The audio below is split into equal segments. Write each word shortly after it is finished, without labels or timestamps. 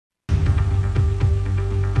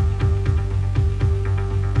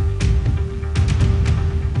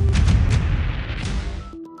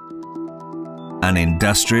An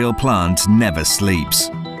industrial plant never sleeps.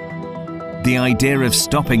 The idea of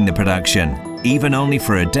stopping the production, even only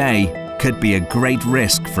for a day, could be a great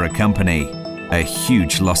risk for a company, a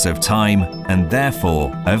huge loss of time and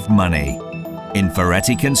therefore of money. In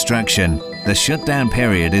Ferretti construction, the shutdown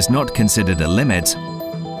period is not considered a limit,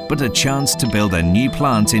 but a chance to build a new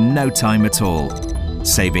plant in no time at all,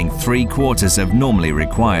 saving 3/4 of normally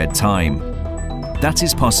required time. That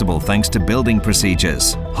is possible thanks to building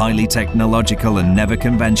procedures, highly technological and never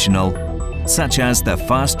conventional, such as the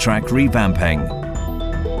Fast-Track Revamping.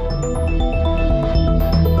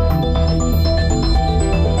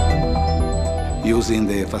 Using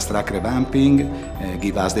the Fast-Track Revamping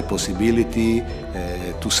give us the possibility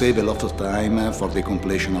to save a lot of time for the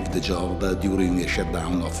completion of the job during a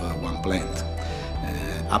shutdown of one plant.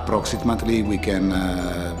 Approximately we can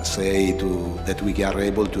say that we are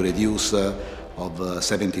able to reduce of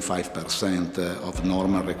 75% of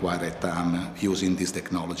normal required time using this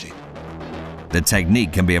technology. The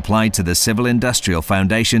technique can be applied to the civil industrial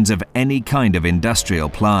foundations of any kind of industrial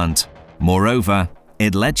plant. Moreover,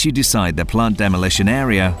 it lets you decide the plant demolition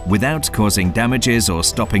area without causing damages or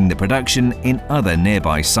stopping the production in other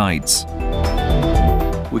nearby sites.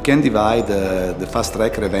 We can divide the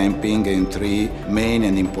Fast-Track Revamping in 3 main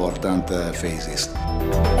and important phases.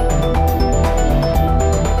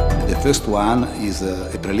 The first one is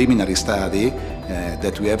a preliminary study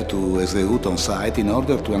that we have to execute on site in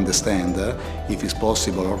order to understand if it's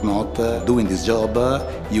possible or not doing this job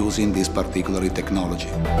using this particular technology.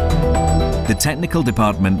 The technical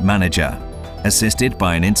department manager, assisted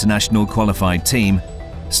by an international qualified team,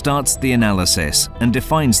 starts the analysis and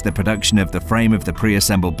defines the production of the frame of the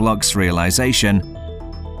pre-assembled blocks realization,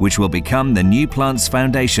 which will become the new plant's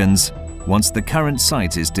foundations once the current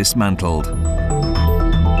site is dismantled.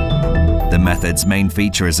 The method's main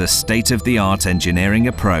feature is a state-of-the-art engineering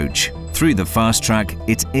approach. Through the fast track,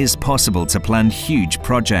 it is possible to plan huge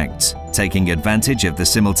projects, taking advantage of the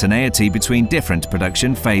simultaneity between different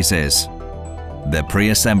production phases. The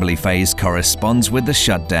pre-assembly phase corresponds with the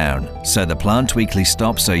shutdown, so the plant weekly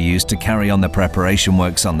stops are used to carry on the preparation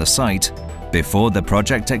works on the site before the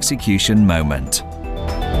project execution moment.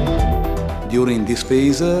 During this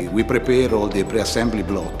phase, we prepare all the pre-assembly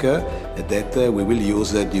block that we will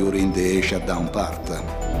use during the shutdown part.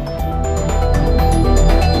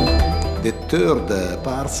 The third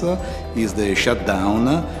part is the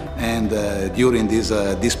shutdown, and during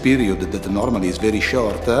this period that normally is very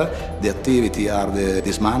short, the activity are the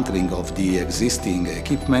dismantling of the existing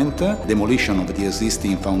equipment, demolition of the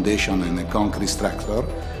existing foundation and concrete structure,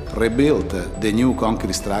 rebuild the new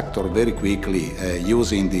concrete structure very quickly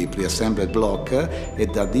using the pre-assembled block,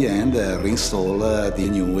 and at the end reinstall the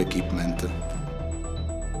new equipment.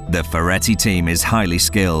 The Ferretti team is highly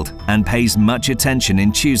skilled and pays much attention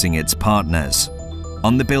in choosing its partners.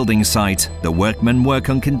 On the building site, the workmen work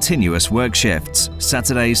on continuous work shifts,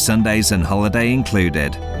 Saturdays, Sundays and holiday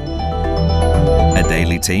included. A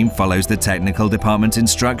daily team follows the technical department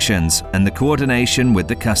instructions and the coordination with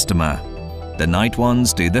the customer. The night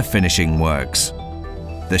ones do the finishing works.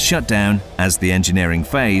 The shutdown, as the engineering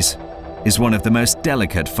phase, is one of the most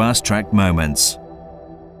delicate fast-track moments.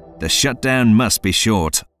 The shutdown must be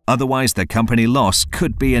short, otherwise the company loss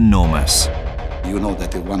could be enormous. You know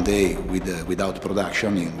that one day without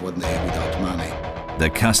production, in one day without money. The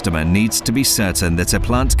customer needs to be certain that a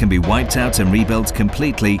plant can be wiped out and rebuilt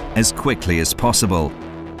completely as quickly as possible,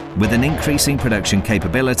 with an increasing production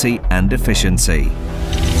capability and efficiency.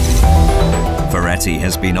 Ferretti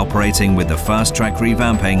has been operating with the Fast-Track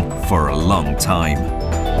Revamping for a long time.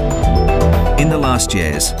 In the last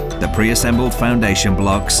years, the pre-assembled foundation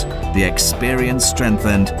blocks, the experience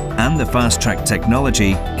strengthened, and the fast-track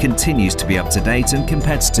technology continues to be up-to-date and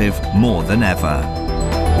competitive more than ever.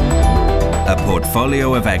 A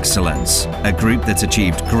portfolio of excellence, a group that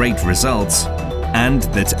achieved great results, and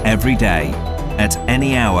that every day, at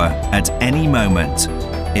any hour, at any moment,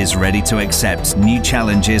 is ready to accept new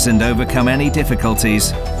challenges and overcome any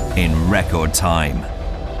difficulties in record time.